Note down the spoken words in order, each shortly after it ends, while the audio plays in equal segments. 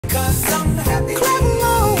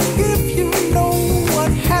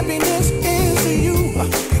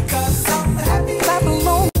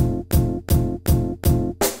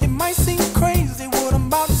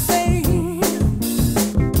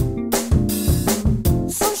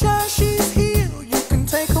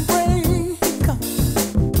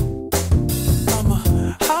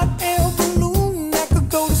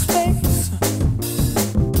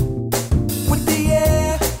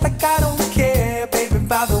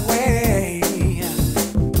way.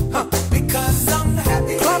 Because I'm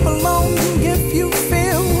happy. Clap along if you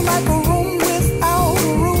feel like a room without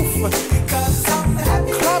a roof. Because I'm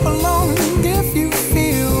happy. Clap along if you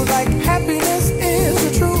feel like happiness is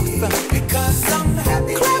the truth. Because I'm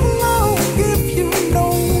happy. Clap along if you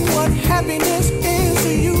know what happiness is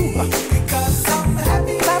to you. Because I'm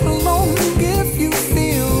happy. Clap along if you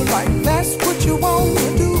feel like that's what you want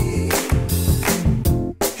to do.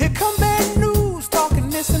 Here come bad news, talking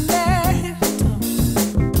this and that.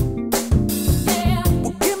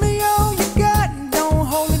 Well, give me all you got and don't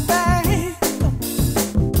hold it back.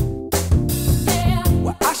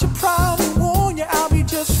 Well, I should probably warn you, I'll be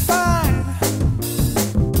just fine.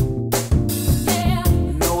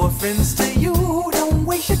 No offense to you, don't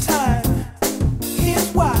waste your time.